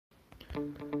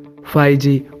5G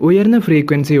ഉയർന്ന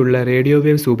ഫ്രീക്വൻസിയുള്ള radio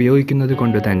waves ഉപയോഗിക്കുന്നത്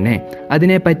കൊണ്ട് തന്നെ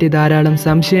അതിനെപ്പറ്റി ധാരാളം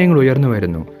സംശയങ്ങൾ ഉയർന്നു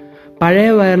വരുന്നു. പഴയ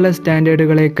വയർലെസ്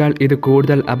സ്റ്റാൻഡേർഡുകളേക്കാൾ ഇത്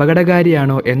കൂടുതൽ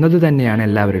അപകടകാരിയാണോ എന്നതു തന്നെയാണ്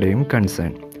എല്ലാവരുടെയും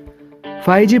കൺസേൺ.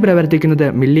 5G പ്രവർത്തിക്കുന്നത്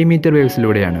മില്ലിമീറ്റർ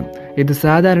വേവ്സിലൂടെയാണ്. ഇത്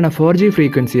സാധാരണ 4G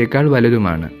ഫ്രീക്വൻസിയേക്കാൾ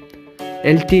വലുതുമാണ്.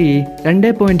 LTE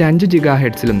 2.5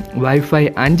 GHz-ലും വൈഫൈ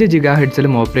 5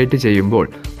 GHz-ലും ഓപ്പറേറ്റ് ചെയ്യുമ്പോൾ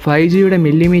 5Gയുടെ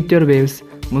മില്ലിമീറ്റർ വേവ്സ്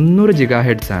 300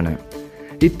 GHz ആണ്.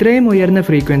 ഇത്രയും ഉയർന്ന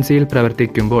ഫ്രീക്വൻസിയിൽ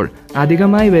പ്രവർത്തിക്കുമ്പോൾ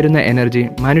അധികമായി വരുന്ന എനർജി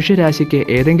മനുഷ്യരാശിക്ക്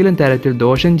ഏതെങ്കിലും തരത്തിൽ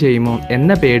ദോഷം ചെയ്യുമോ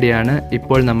എന്ന പേടിയാണ്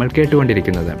ഇപ്പോൾ നമ്മൾ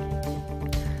കേട്ടുകൊണ്ടിരിക്കുന്നത്.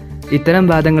 ഇത്തരം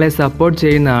വാദങ്ങളെ സപ്പോർട്ട്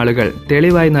ചെയ്യുന്ന ആളുകൾ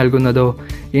തെളിവായി നൽകുന്നതോ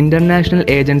international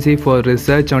agency for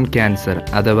research on cancer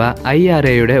അഥവാ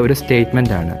IRAയുടെ ഒരു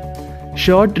സ്റ്റേറ്റ്മെൻ്റ് ആണ്.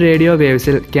 ഷോർട്ട് റേഡിയോ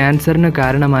വേവ്സിൽ ക്യാൻസറിന്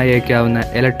കാരണമായേക്കാവുന്ന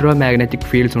ഇലക്ട്രോ മാഗ്നറ്റിക്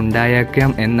ഫീൽഡ്സ് ഉണ്ടായേക്കാം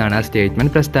എന്നാണ് ആ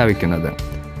സ്റ്റേറ്റ്മെൻറ്റ് പ്രസ്താവിക്കുന്നത്.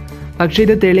 പക്ഷേ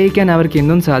ഇത് തെളിയിക്കാൻ അവർക്ക്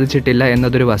ഇന്നും സാധിച്ചിട്ടില്ല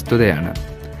എന്നതൊരു വസ്തുതയാണ്.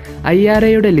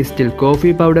 IRAയുടെ ലിസ്റ്റിൽ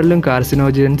കോഫി പൗഡറിലും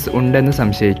കാർസിനോജൻസ് ഉണ്ടെന്ന്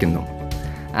സംശയിക്കുന്നു.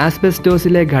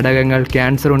 ആസ്ബെസ്റ്റോസിലെ ഘടകങ്ങൾ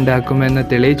ക്യാൻസർ ഉണ്ടാക്കുമെന്ന്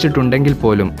തെളിയിച്ചിട്ടുണ്ടെങ്കിൽ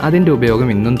പോലും അതിൻ്റെ ഉപയോഗം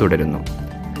ഇന്നും തുടരുന്നു.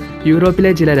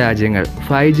 യൂറോപ്പിലെ ചില രാജ്യങ്ങൾ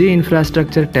 5G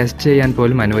ഇൻഫ്രാസ്ട്രക്ചർ ടെസ്റ്റ് ചെയ്യാൻ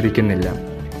പോലും അനുവദിക്കുന്നില്ല.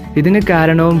 ഇതിന്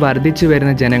കാരണവും വർദ്ധിച്ചു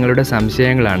വരുന്ന ജനങ്ങളുടെ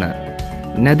സംശയങ്ങളാണ്.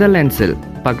 നെതർലൻഡ്സിൽ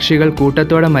പക്ഷികൾ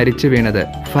കൂട്ടത്തോടെ മരിച്ചു വീണത്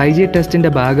 5G ടെസ്റ്റിൻ്റെ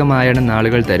ഭാഗമായാണെന്ന്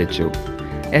ആളുകൾ ധരിച്ചു.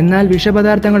 എന്നാൽ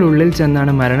വിഷപദാർത്ഥങ്ങൾ ഉള്ളിൽ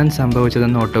ചെന്നാണ് മരണം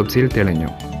സംഭവിച്ചതെന്ന് ഓട്ടോപ്സിയിൽ തെളിഞ്ഞു.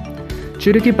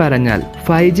 ചുരുക്കി പറഞ്ഞാൽ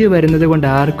 5G വരുന്നത് കൊണ്ട്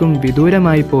ആർക്കും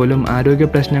വിദൂരമായി പോലും ആരോഗ്യ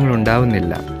പ്രശ്നങ്ങൾ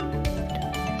ഉണ്ടാവുന്നില്ല.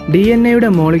 DNA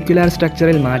മോളിക്യുലാർ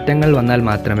സ്ട്രക്ചറിൽ മാറ്റങ്ങൾ വന്നാൽ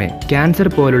മാത്രമേ ക്യാൻസർ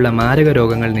പോലുള്ള മാരക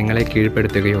രോഗങ്ങൾ നിങ്ങളെ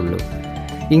കീഴ്പ്പെടുത്തുകയുള്ളൂ.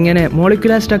 ഇങ്ങനെ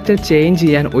മോളിക്യുലാർ സ്ട്രക്ചർ ചേഞ്ച്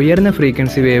ചെയ്യാൻ ഉയർന്ന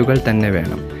ഫ്രീക്വൻസി വേവുകൾ തന്നെ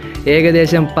വേണം,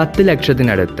 ഏകദേശം 10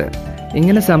 ലക്ഷത്തിനടുത്ത്.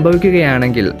 ഇങ്ങനെ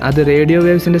സംഭവിക്കുകയാണെങ്കിൽ അത് റേഡിയോ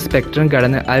വേവ്സിൻ്റെ സ്പെക്ട്രം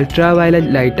കടന്ന് അൾട്രാ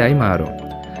വയലറ്റ് ലൈറ്റായി മാറും.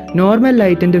 നോർമൽ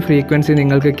ലൈറ്റിൻ്റെ ഫ്രീക്വൻസി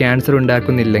നിങ്ങൾക്ക് ക്യാൻസർ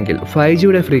ഉണ്ടാക്കുന്നില്ലെങ്കിൽ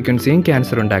 5Gയുടെ ഫ്രീക്വൻസിയും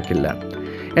ക്യാൻസർ ഉണ്ടാക്കില്ല.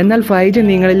 എന്നാൽ 5G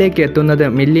നിങ്ങളിലേക്ക് എത്തുന്നത്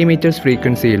മില്ലിമീറ്റേഴ്സ്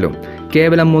ഫ്രീക്വൻസിയിലും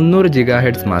കേവലം 300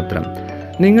 GHz മാത്രം.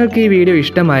 നിങ്ങൾക്ക് ഈ വീഡിയോ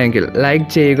ഇഷ്ടമായെങ്കിൽ ലൈക്ക്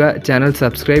ചെയ്യുക, ചാനൽ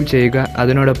സബ്സ്ക്രൈബ് ചെയ്യുക,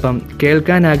 അതിനോടൊപ്പം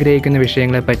കേൾക്കാൻ ആഗ്രഹിക്കുന്ന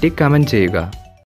വിഷയങ്ങളെപ്പറ്റി കമൻറ്റ് ചെയ്യുക.